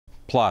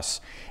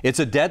Plus, it's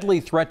a deadly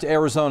threat to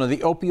Arizona, the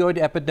opioid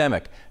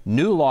epidemic.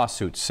 New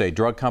lawsuits say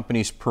drug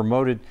companies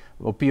promoted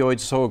opioids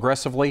so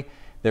aggressively,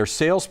 their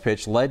sales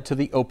pitch led to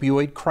the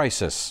opioid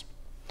crisis.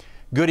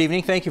 Good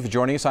evening. Thank you for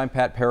joining us. I'm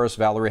Pat Paris.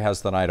 Valerie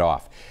has the night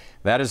off.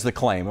 That is the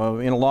claim.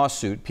 In a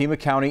lawsuit, Pima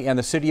County and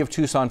the city of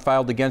Tucson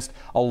filed against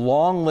a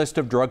long list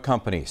of drug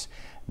companies.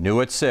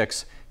 New at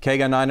 6,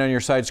 KGUN 9 on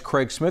your side's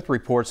Craig Smith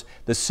reports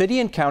the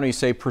city and county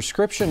say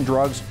prescription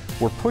drugs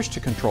were pushed to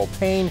control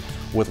pain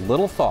with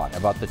little thought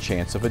about the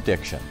chance of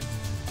addiction.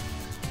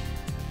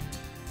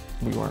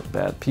 We weren't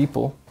bad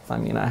people. I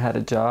mean, I had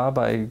a job,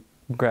 I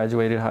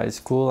graduated high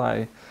school,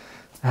 I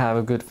have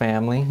a good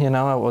family, you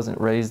know, I wasn't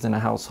raised in a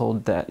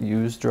household that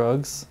used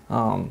drugs.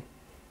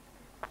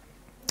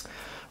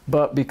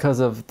 But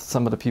because of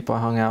some of the people I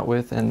hung out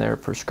with and their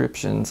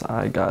prescriptions,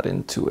 I got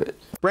into it.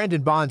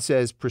 Brandon Bond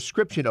says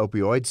prescription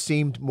opioids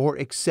seemed more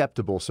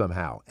acceptable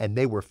somehow, and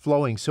they were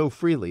flowing so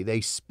freely they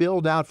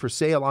spilled out for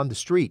sale on the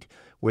street.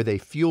 Where they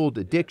fueled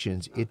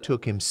addictions it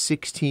took him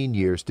 16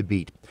 years to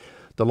beat.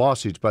 The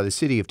lawsuits by the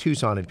city of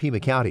Tucson and Pima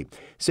County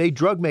say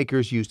drug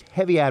makers used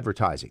heavy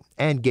advertising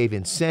and gave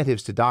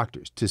incentives to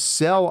doctors to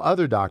sell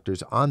other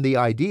doctors on the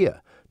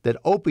idea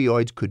that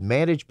opioids could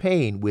manage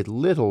pain with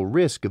little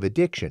risk of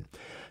addiction.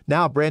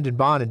 Now Brandon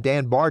Bond and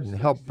Dan Barden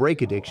help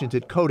break addictions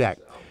at Kodak.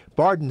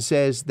 Barden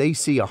says they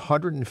see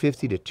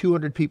 150 to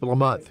 200 people a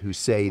month who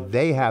say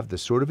they have the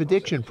sort of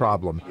addiction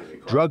problem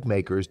drug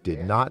makers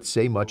did not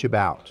say much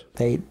about.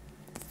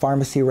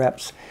 Pharmacy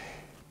reps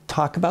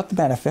talk about the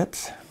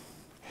benefits,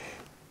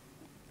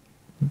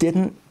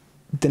 didn't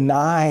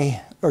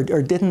deny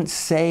or didn't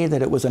say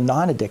that it was a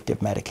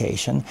non-addictive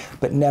medication,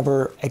 but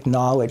never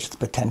acknowledged the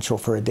potential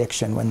for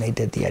addiction when they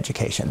did the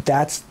education.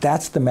 That's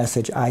the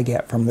message I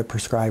get from the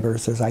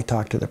prescribers as I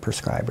talk to the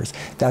prescribers.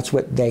 That's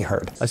what they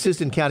heard.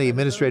 Assistant County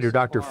Administrator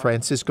Dr.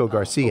 Francisco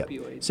Garcia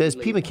says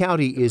Pima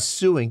County is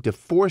suing to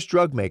force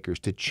drug makers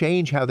to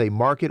change how they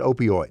market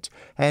opioids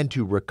and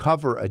to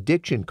recover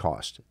addiction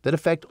costs that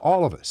affect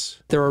all of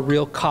us. There are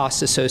real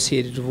costs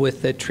associated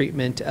with the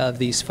treatment of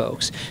these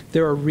folks.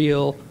 There are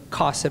real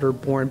costs that are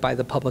borne by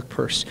the public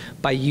purse,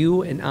 by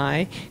you and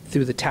I,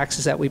 through the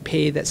taxes that we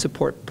pay that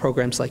support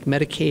programs like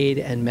Medicaid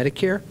and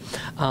Medicare,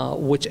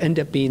 which end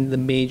up being the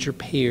major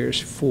payers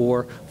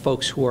for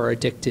folks who are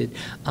addicted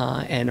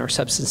and are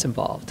substance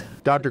involved.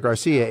 Dr.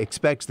 Garcia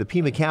expects the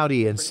Pima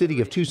County and City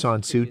of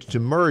Tucson suit to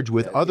merge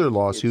with other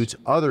lawsuits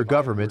other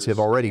governments have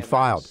already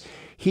filed.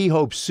 He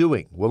hopes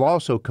suing will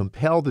also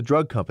compel the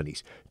drug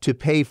companies to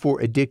pay for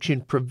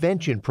addiction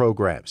prevention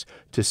programs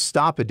to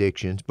stop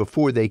addictions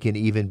before they can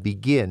even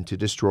begin to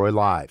destroy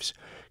lives.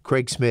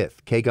 Craig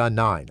Smith, KGUN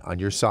 9 on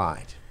your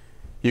side.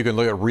 You can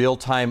look at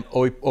real-time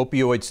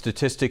opioid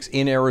statistics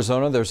in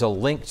Arizona. There's a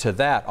link to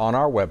that on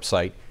our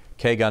website,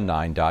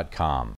 kgun9.com.